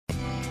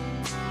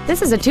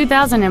This is a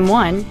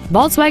 2001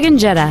 Volkswagen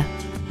Jetta.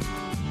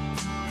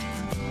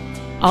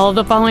 All of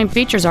the following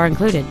features are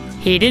included: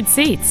 heated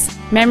seats,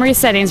 memory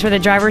settings for the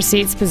driver's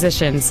seat's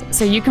positions,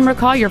 so you can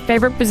recall your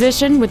favorite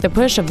position with the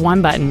push of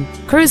one button,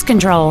 cruise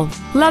control,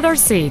 leather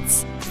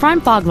seats,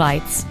 front fog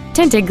lights,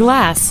 tinted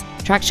glass,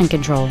 traction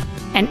control,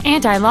 an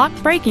anti-lock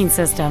braking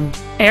system,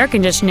 air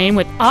conditioning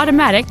with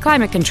automatic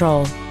climate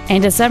control,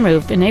 and a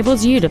sunroof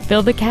enables you to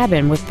fill the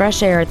cabin with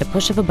fresh air at the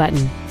push of a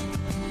button.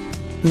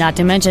 Not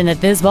to mention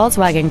that this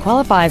Volkswagen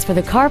qualifies for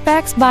the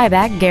Carfax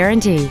buyback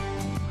guarantee.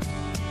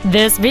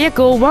 This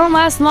vehicle won't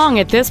last long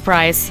at this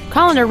price.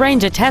 Call and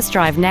arrange a test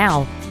drive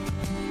now.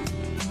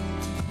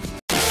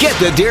 Get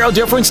the Darrow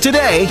difference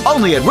today,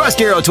 only at Russ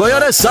Darrow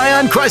Toyota,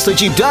 Scion, Chrysler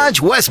Jeep Dodge,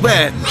 West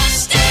Bend.